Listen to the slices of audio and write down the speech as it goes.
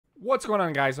What's going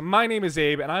on, guys? My name is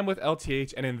Abe and I'm with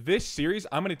LTH, and in this series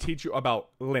I'm going to teach you about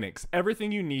Linux.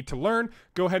 Everything you need to learn.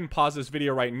 Go ahead and pause this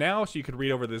video right now so you can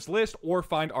read over this list or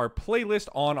find our playlist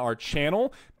on our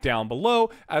channel down below,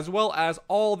 as well as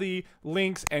all the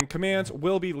links and commands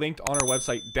will be linked on our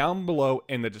website down below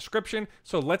in the description.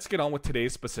 So let's get on with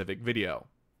today's specific video.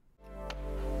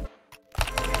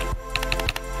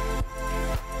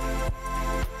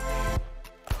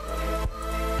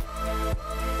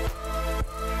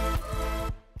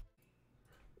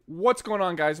 What's going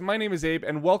on, guys? My name is Abe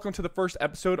and welcome to the first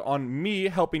episode on me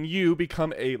helping you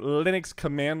become a Linux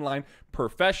command line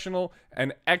professional,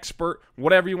 an expert,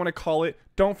 whatever you want to call it.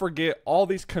 Don't forget, all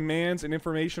these commands and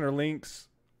information or links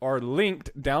are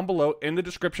linked down below in the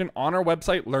description on our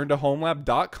website,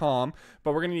 learntohomelab.com.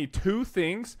 But we're going to need two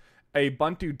things: a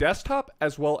Ubuntu desktop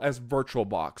as well as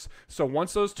VirtualBox. So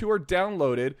once those two are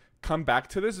downloaded, come back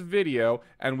to this video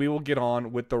and we will get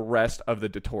on with the rest of the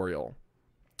tutorial.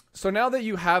 So now that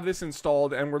you have this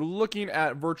installed and we're looking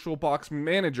at VirtualBox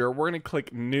Manager, we're going to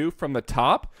click New from the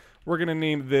top. We're going to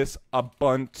name this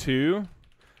Ubuntu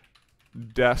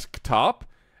Desktop.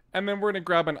 And then we're going to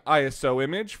grab an ISO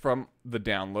image from the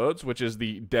downloads, which is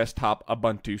the desktop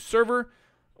Ubuntu server.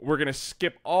 We're going to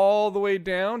skip all the way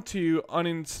down to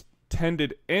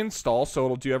unintended install, so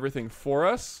it'll do everything for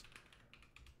us.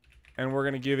 And we're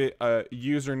going to give it a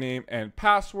username and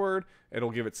password.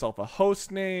 It'll give itself a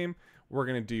host name. We're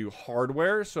going to do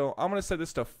hardware. So I'm going to set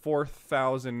this to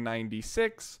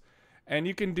 4096. And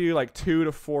you can do like 2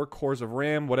 to 4 cores of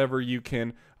RAM, whatever you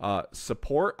can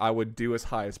support. I would do as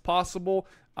high as possible.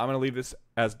 I'm going to leave this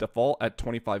as default at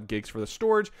 25 gigs for the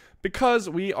storage because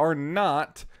we are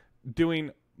not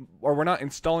doing, or we're not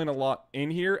installing a lot in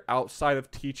here outside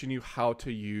of teaching you how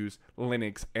to use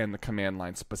Linux and the command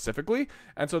line specifically.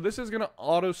 And so this is going to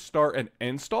auto start and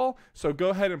install. So go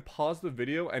ahead and pause the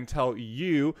video until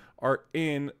you are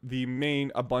in the main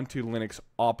Ubuntu Linux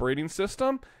operating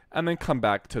system, and then come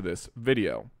back to this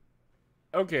video.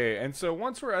 Okay, and so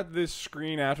once we're at this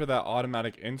screen after that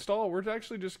automatic install, we're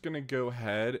actually just going to go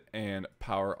ahead and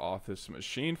power off this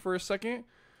machine for a second.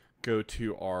 Go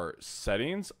to our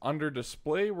settings. Under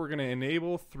display, we're going to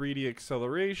enable 3D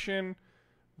acceleration,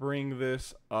 bring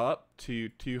this up to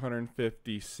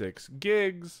 256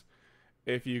 gigs.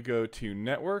 If you go to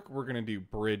network, we're going to do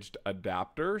bridged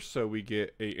adapter, so we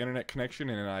get an internet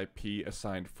connection and an IP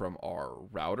assigned from our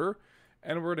router.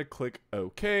 And we're going to click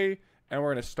OK, and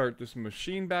we're going to start this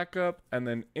machine back up and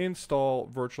then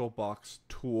install VirtualBox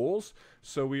tools,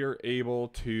 so we are able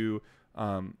to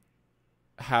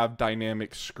have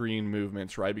dynamic screen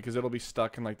movements, right? Because it'll be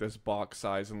stuck in like this box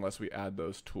size unless we add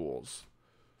those tools.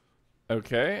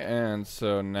 Okay, and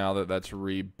so now that that's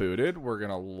rebooted, we're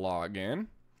gonna log in.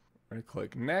 We're gonna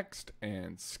click next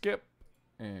and skip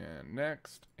and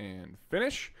next and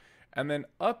finish. And then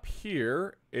up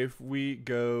here, if we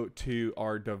go to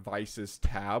our devices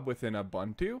tab within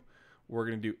Ubuntu, we're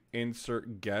gonna do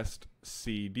insert guest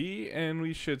CD, and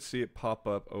we should see it pop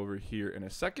up over here in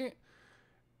a second.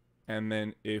 And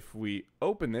then if we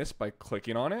open this by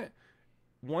clicking on it,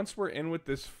 once we're in with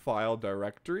this file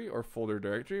directory or folder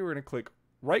directory, we're going to click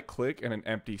right click in an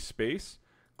empty space,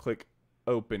 click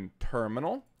open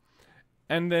terminal.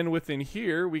 And then within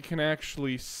here, we can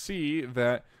actually see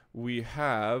that we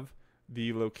have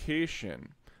the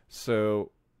location.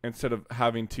 So instead of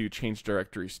having to change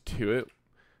directories to it,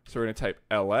 so we're going to type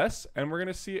ls and we're going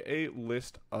to see a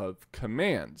list of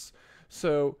commands.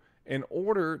 So in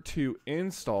order to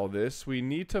install this, we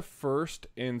need to first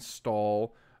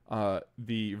install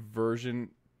the version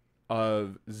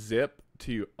of zip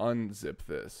to unzip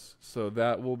this. So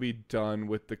that will be done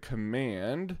with the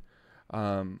command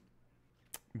bzip.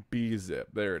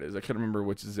 There it is. I couldn't remember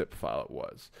which zip file it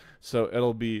was. So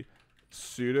it'll be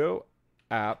sudo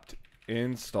apt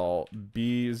install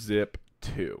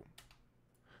bzip2.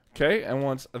 Okay, and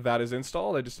once that is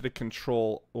installed, I just did a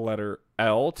control letter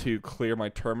L to clear my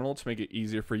terminal to make it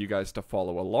easier for you guys to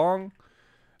follow along.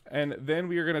 And then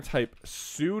we are going to type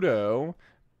sudo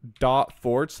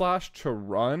 // to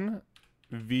run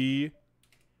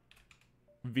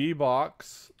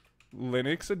VBox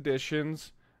Linux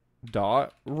editions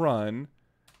 .run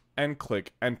and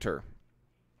click enter.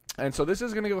 And so this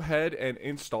is going to go ahead and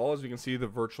install, as we can see, the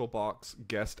VirtualBox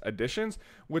guest editions,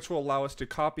 which will allow us to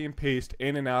copy and paste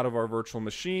in and out of our virtual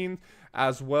machine,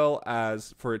 as well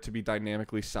as for it to be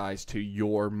dynamically sized to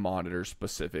your monitor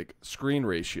specific screen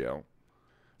ratio.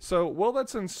 So while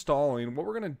that's installing, what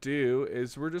we're going to do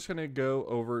is we're just going to go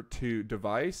over to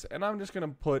device, and I'm just going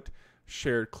to put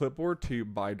shared clipboard to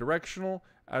bidirectional,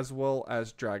 as well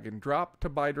as drag and drop to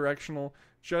bidirectional,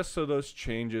 just so those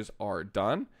changes are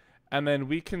done. And then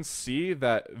we can see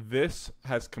that this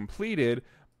has completed,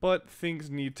 but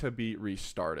things need to be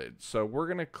restarted. So we're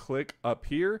going to click up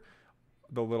here,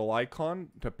 the little icon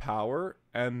to power,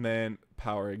 and then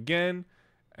power again,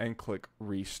 and click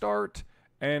restart,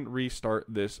 and restart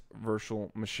this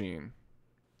virtual machine.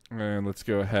 And let's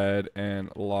go ahead and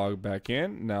log back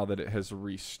in now that it has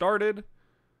restarted.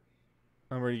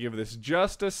 I'm going to give this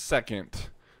just a second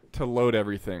to load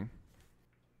everything.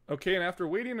 Okay, and after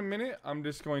waiting a minute, I'm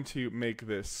just going to make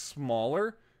this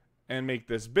smaller and make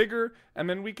this bigger, and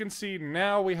then we can see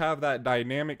now we have that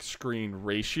dynamic screen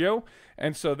ratio.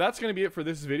 And so that's going to be it for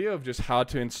this video of just how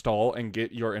to install and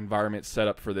get your environment set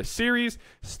up for this series.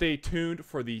 Stay tuned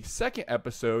for the second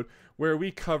episode where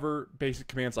we cover basic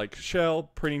commands like shell,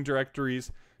 printing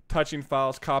directories, touching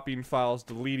files, copying files,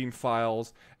 deleting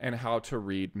files, and how to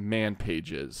read man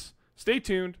pages. Stay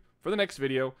tuned for the next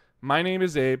video. My name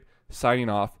is Abe, signing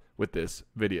off with this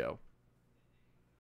video.